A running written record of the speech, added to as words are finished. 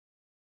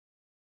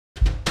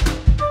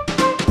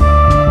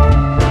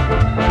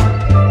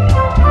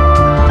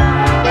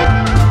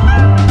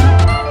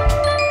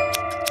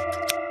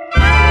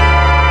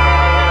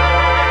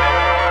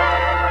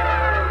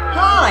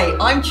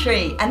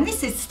and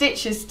this is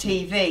Stitchless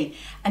TV,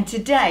 and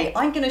today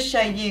I'm going to show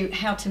you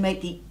how to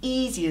make the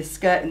easiest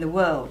skirt in the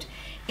world,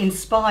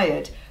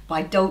 inspired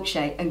by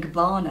Dolce and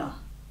Gabbana.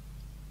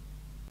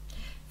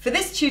 For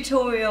this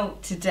tutorial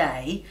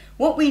today,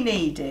 what we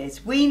need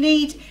is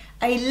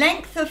a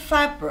length of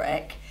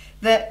fabric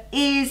that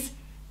is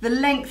the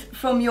length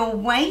from your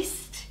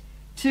waist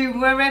to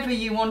wherever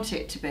you want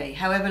it to be,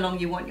 however long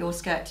you want your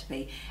skirt to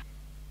be.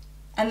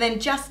 And then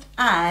just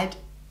add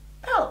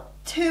about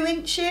 2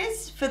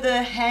 inches for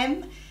the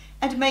hem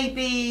and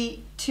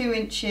maybe 2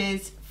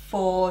 inches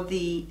for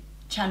the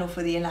channel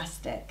for the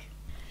elastic.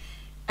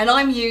 And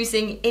I'm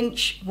using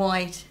inch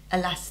wide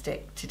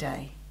elastic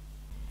today.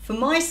 For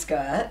my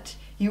skirt,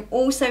 you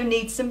also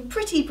need some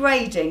pretty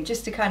braiding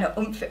just to kind of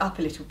oomph it up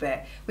a little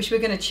bit, which we're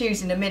going to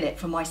choose in a minute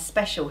from my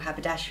special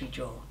haberdashery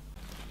drawer.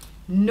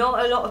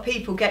 Not a lot of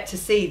people get to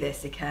see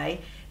this,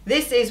 okay?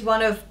 This is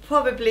one of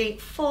probably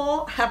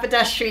 4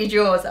 haberdashery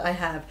drawers that I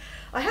have.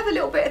 I have a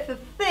little bit of a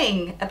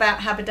thing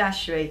about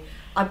haberdashery.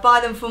 I buy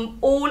them from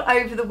all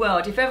over the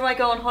world. If ever I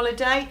go on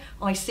holiday,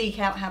 I seek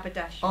out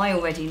haberdashery. I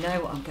already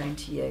know what I'm going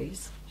to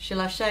use.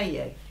 Shall I show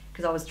you?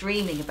 Because I was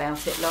dreaming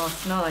about it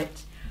last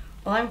night.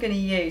 I'm going to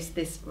use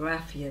this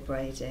raffia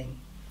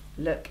braiding.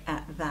 Look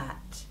at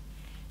that.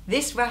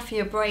 This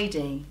raffia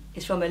braiding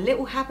is from a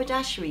little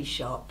haberdashery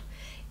shop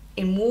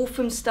in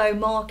Walthamstow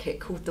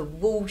Market called the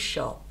Wool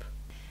Shop.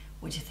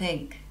 What do you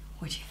think?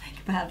 What do you think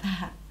about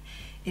that?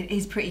 It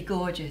is pretty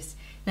gorgeous.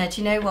 Now,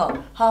 do you know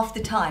what? Half the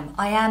time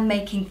I am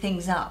making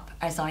things up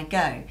as I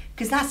go,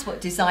 because that's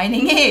what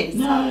designing is.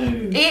 No!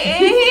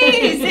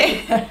 It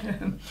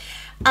is!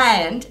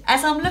 And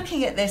as I'm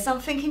looking at this, I'm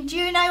thinking, do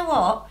you know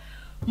what?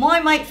 My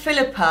mate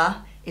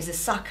Philippa is a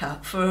sucker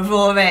for a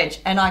raw edge,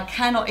 and I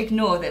cannot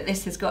ignore that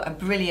this has got a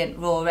brilliant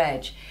raw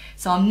edge.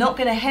 So I'm not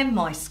going to hem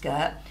my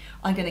skirt,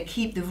 I'm going to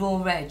keep the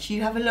raw edge.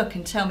 You have a look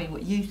and tell me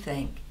what you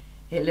think.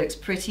 It looks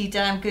pretty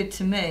damn good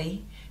to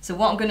me. So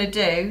what I'm going to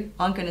do,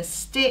 I'm going to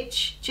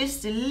stitch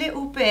just a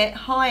little bit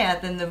higher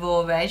than the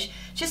raw edge,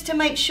 just to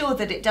make sure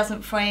that it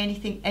doesn't fray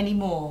anything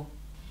anymore.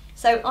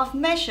 So I've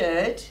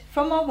measured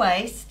from my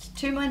waist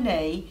to my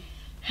knee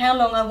how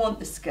long I want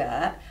the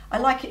skirt. I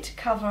like it to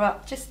cover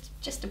up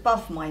just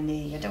above my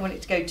knee. I don't want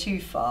it to go too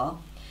far.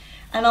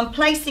 And I'm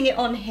placing it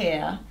on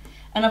here,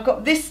 and I've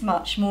got this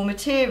much more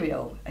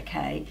material,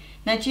 okay?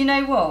 Now, do you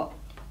know what?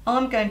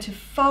 I'm going to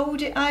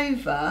fold it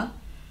over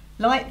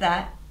like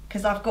that,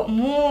 because I've got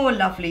more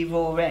lovely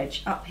raw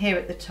edge up here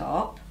at the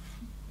top.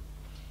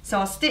 So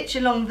I'll stitch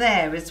along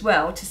there as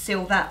well to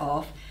seal that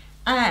off,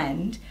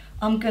 and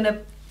I'm going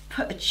to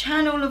put a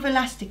channel of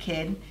elastic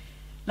in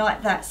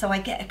like that, so I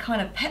get a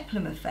kind of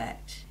peplum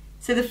effect.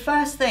 So the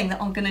first thing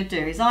that I'm going to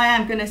do is I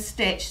am going to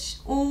stitch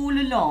all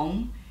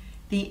along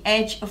the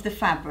edge of the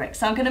fabric.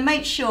 So I'm going to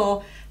make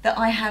sure that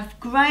I have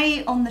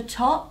grey on the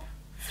top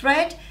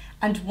thread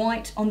and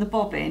white on the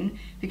bobbin,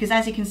 because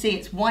as you can see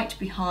it's white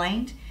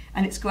behind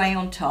and it's grey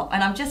on top,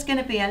 and I'm just going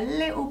to be a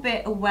little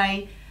bit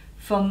away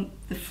from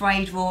the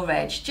frayed raw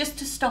edge just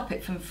to stop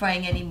it from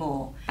fraying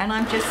anymore. And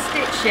I'm just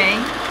stitching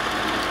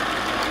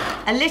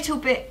a little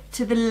bit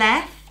to the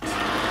left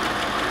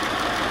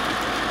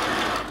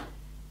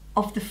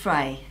of the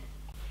fray.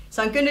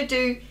 So I'm going to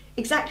do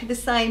exactly the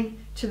same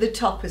to the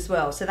top as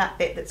well, so that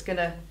bit that's going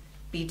to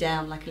be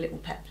down like a little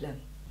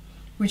peplum.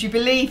 Would you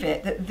believe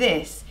it that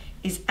this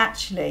is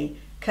actually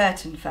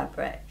curtain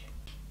fabric?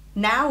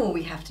 Now all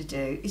we have to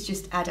do is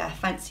just add our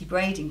fancy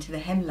braiding to the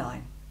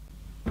hemline.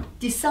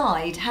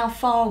 Decide how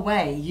far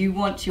away you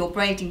want your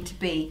braiding to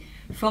be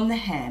from the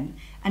hem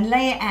and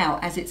lay it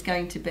out as it's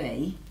going to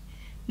be.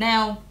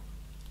 Now,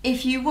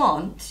 if you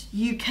want,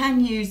 you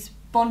can use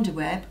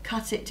Bondaweb,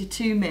 cut it to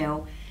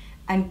 2mm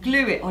and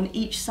glue it on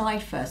each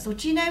side first. Or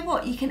do you know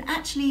what? You can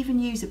actually even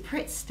use a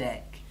Pritt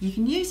stick. You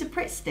can use a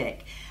Pritt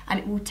stick and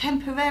it will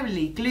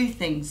temporarily glue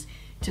things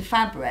to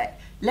fabric.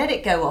 Let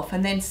it go off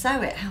and then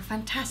sew it. How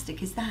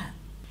fantastic is that?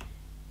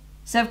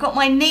 So I've got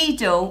my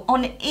needle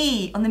on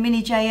E on the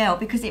Mini JL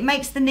because it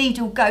makes the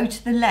needle go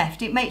to the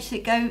left. It makes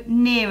it go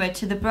nearer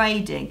to the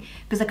braiding,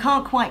 because I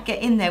can't quite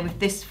get in there with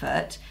this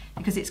foot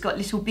because it's got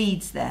little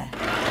beads there.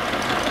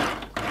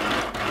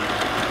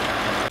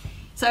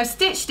 So I've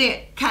stitched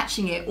it,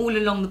 catching it all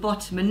along the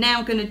bottom, and now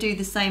I'm going to do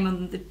the same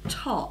on the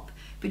top.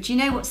 But do you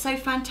know what's so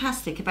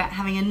fantastic about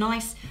having a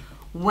nice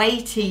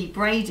weighty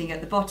braiding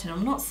at the bottom?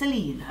 I'm not silly,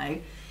 you know.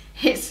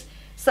 It's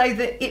so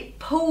that it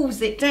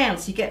pulls it down,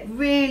 so you get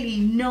really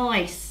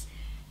nice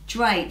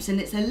drapes,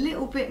 and it's a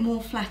little bit more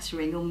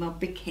flattering on my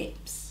big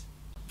hips.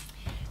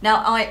 Now,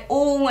 I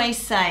always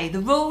say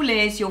the rule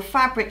is your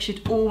fabric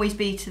should always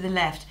be to the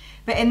left,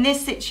 but in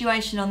this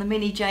situation on the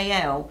Mini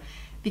JL,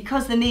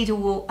 because the needle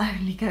will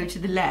only go to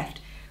the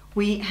left,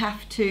 we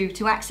have to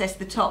access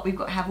the top, we've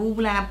got to have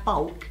all our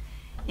bulk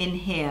in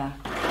here.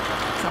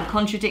 So I'm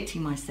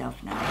contradicting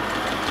myself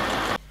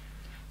now.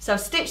 So I've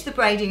stitched the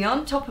braiding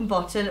on, top and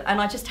bottom, and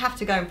I just have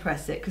to go and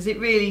press it because it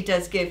really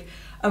does give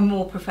a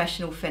more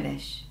professional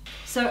finish.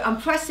 So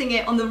I'm pressing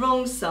it on the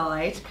wrong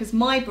side because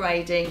my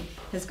braiding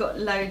has got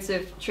loads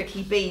of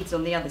tricky beads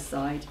on the other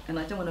side and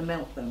I don't want to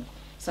melt them.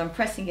 So I'm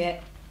pressing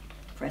it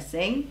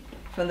pressing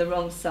from the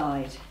wrong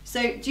side.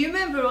 So do you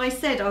remember I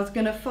said I was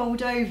going to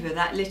fold over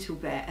that little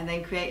bit and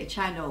then create a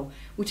channel?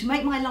 Well, to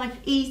make my life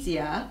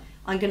easier,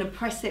 I'm going to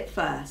press it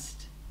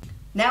first.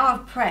 Now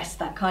I've pressed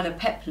that kind of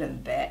peplum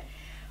bit,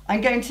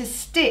 I'm going to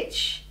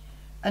stitch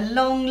a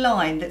long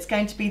line that's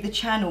going to be the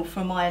channel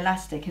for my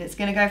elastic, and it's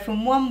going to go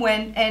from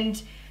one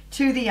end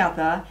to the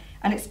other,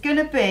 and it's going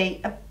to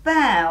be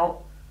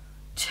about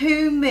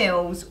 2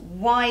 mils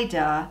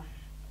wider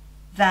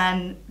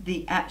than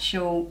the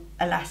actual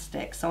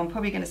elastic. So I'm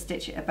probably going to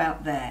stitch it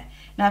about there.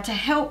 Now to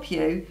help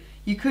you,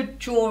 you could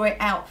draw it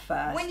out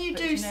first. When you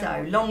do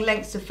so, long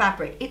lengths of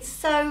fabric, it's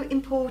so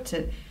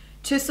important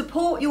to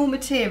support your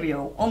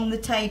material on the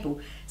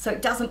table so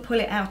it doesn't pull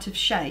it out of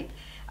shape.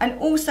 And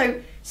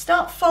also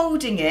start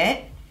folding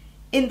it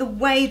in the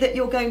way that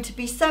you're going to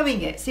be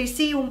sewing it. So you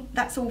see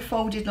that's all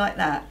folded like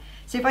that.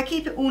 So if I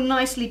keep it all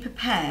nicely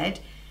prepared,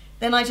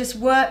 then I just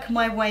work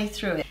my way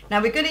through it.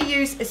 Now we're going to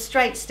use a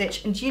straight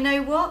stitch, and do you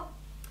know what?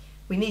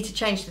 We need to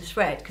change the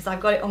thread because I've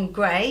got it on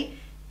grey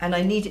and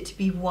I need it to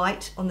be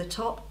white on the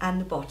top and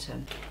the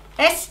bottom.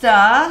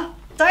 Esther,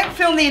 don't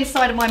film the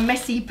inside of my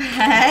messy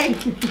bag.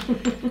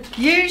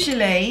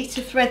 Usually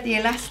to thread the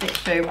elastic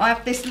through, I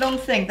have this long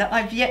thing that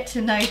I've yet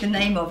to know the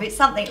name of. It's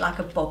something like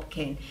a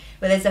bodkin,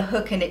 where there's a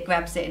hook and it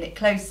grabs it and it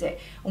closes it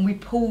and we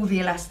pull the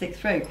elastic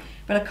through.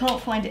 But I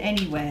can't find it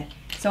anywhere.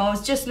 So I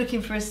was just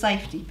looking for a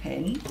safety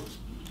pin.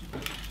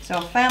 So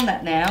I found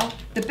that now.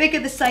 The bigger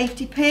the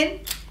safety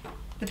pin,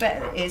 the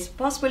better it is.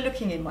 Whilst we're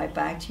looking in my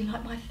bag, do you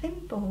like my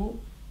thimble?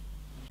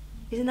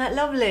 Isn't that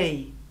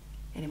lovely?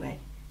 Anyway,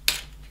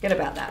 forget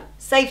about that.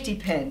 Safety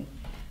pin.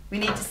 We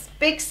need a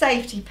big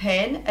safety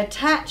pin,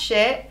 attach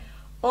it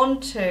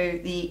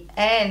onto the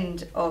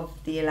end of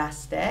the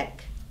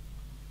elastic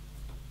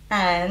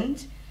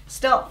and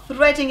start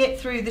threading it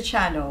through the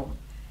channel.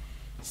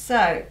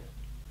 So,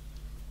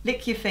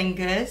 lick your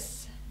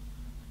fingers.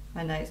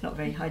 I know it's not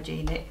very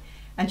hygienic.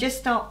 And just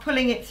start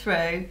pulling it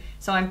through.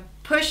 So I'm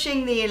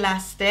pushing the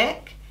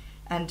elastic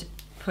and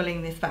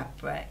pulling the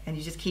fabric, and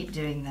you just keep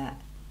doing that.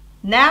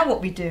 Now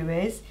what we do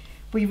is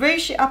we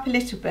ruche it up a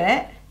little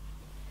bit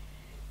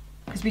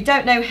because we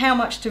don't know how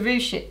much to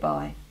ruche it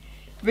by.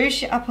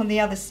 Ruche it up on the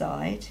other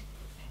side.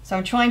 So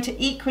I'm trying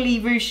to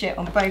equally ruche it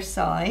on both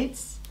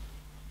sides.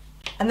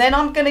 And then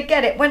I'm going to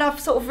get it, when I've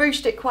sort of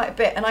ruched it quite a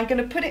bit, and I'm going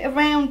to put it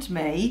around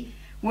me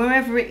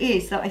wherever it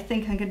is that I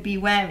think I'm going to be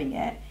wearing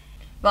it.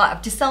 Right,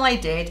 I've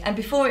decided, and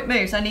before it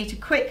moves I need to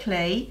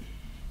quickly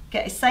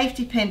get a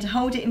safety pin to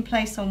hold it in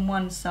place on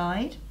one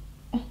side.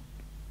 Oh,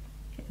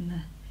 get in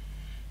there.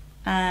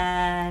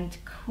 And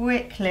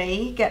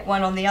quickly get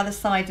one on the other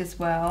side as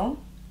well.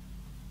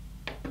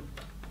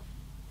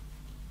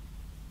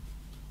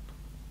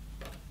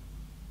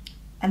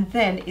 And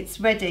then it's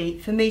ready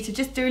for me to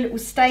just do a little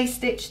stay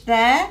stitch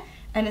there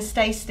and a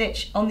stay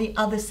stitch on the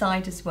other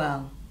side as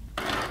well.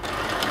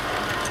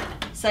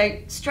 So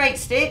straight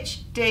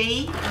stitch,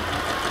 D,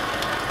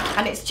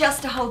 and it's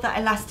just to hold that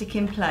elastic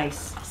in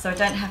place so I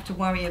don't have to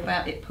worry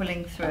about it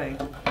pulling through.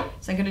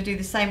 So I'm going to do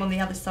the same on the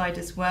other side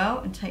as well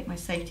and take my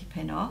safety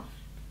pin off.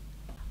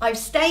 I've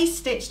stay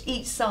stitched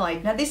each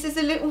side. Now this is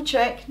a little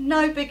trick,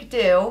 no big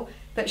deal,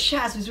 but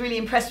Shaz was really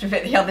impressed with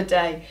it the other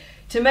day.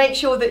 To make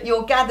sure that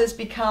your gathers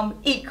become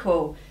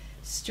equal.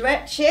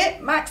 Stretch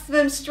it,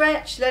 maximum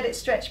stretch, let it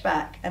stretch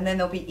back, and then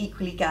they'll be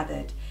equally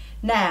gathered.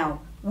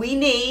 Now, we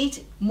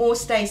need more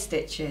stay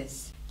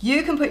stitches.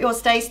 You can put your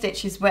stay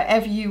stitches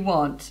wherever you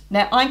want.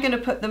 Now I'm going to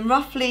put them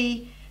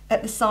roughly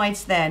at the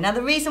sides there. Now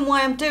the reason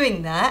why I'm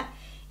doing that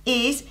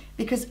is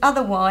because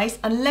otherwise,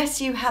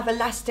 unless you have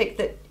elastic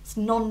that's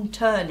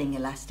non-turning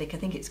elastic, I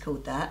think it's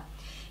called that,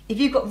 if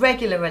you've got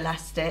regular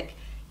elastic,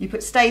 you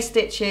put stay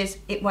stitches,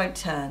 it won't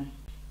turn.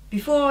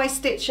 Before I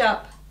stitch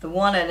up the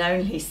one and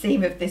only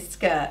seam of this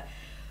skirt,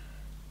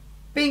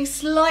 being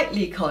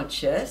slightly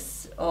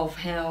conscious of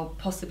how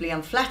possibly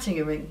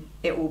unflattering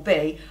it will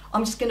be,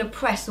 I'm just going to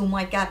press all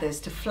my gathers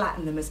to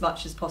flatten them as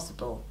much as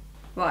possible.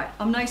 Right,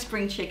 I'm no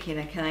spring chicken,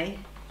 okay?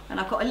 And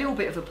I've got a little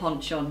bit of a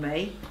ponch on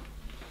me.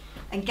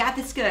 And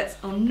gathered skirts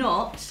are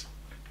not,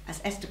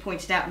 as Esther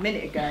pointed out a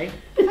minute ago,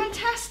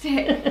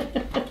 fantastic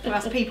for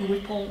us people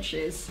with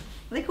paunches.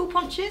 Are they called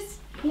paunches?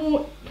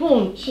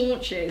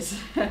 Paunches.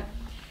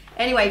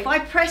 Anyway, if I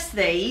press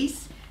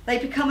these, they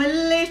become a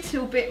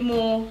little bit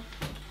more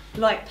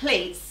like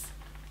pleats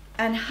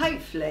and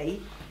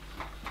hopefully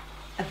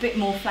a bit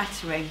more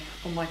flattering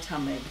on my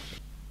tummy.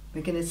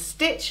 We're going to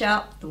stitch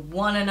up the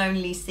one and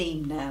only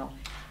seam now.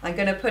 I'm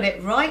going to put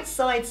it right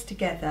sides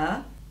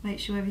together, make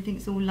sure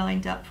everything's all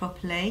lined up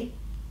properly.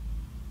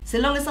 So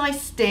long as I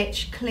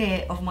stitch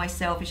clear of my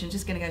selfish, I'm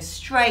just going to go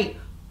straight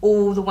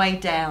all the way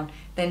down,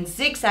 then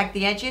zigzag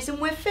the edges and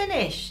we're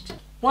finished.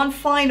 One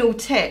final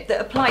tip that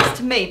applies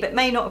to me but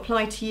may not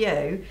apply to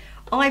you.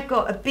 I've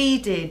got a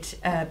beaded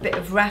bit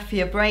of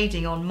raffia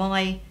braiding on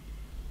my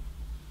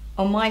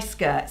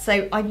skirt,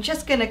 so I'm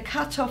just going to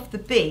cut off the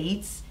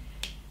beads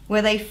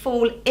where they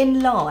fall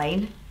in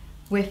line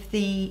with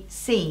the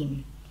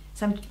seam.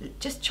 So I'm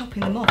just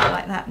chopping them off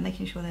like that and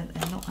making sure that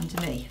they're not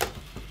underneath.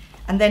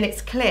 And then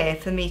it's clear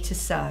for me to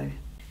sew.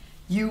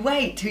 You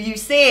wait till you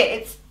see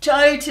it. It's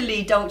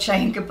totally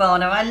Dolce and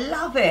Gabbana. I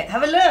love it.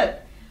 Have a look.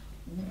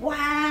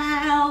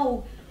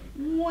 Wow.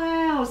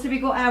 Wow. So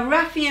we've got our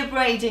raffia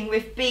braiding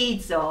with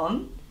beads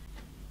on.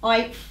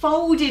 I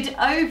folded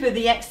over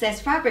the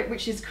excess fabric,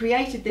 which has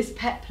created this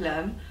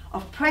peplum.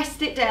 I've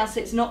pressed it down so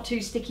it's not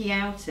too sticky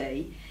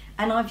outy.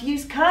 And I've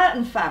used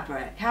curtain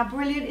fabric. How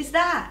brilliant is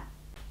that?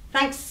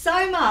 Thanks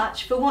so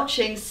much for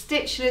watching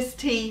Stitchless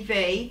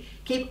TV.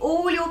 Keep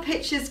all your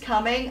pictures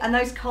coming and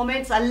those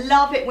comments. I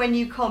love it when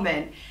you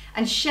comment.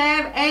 And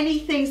share any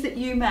things that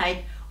you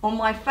make on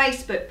my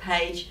Facebook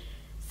page,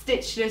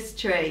 Stitchless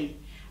Tree.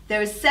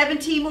 There are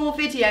 70 more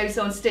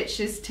videos on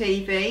Stitchless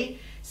TV,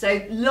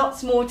 so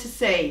lots more to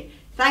see.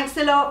 Thanks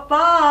a lot.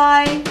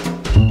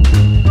 Bye.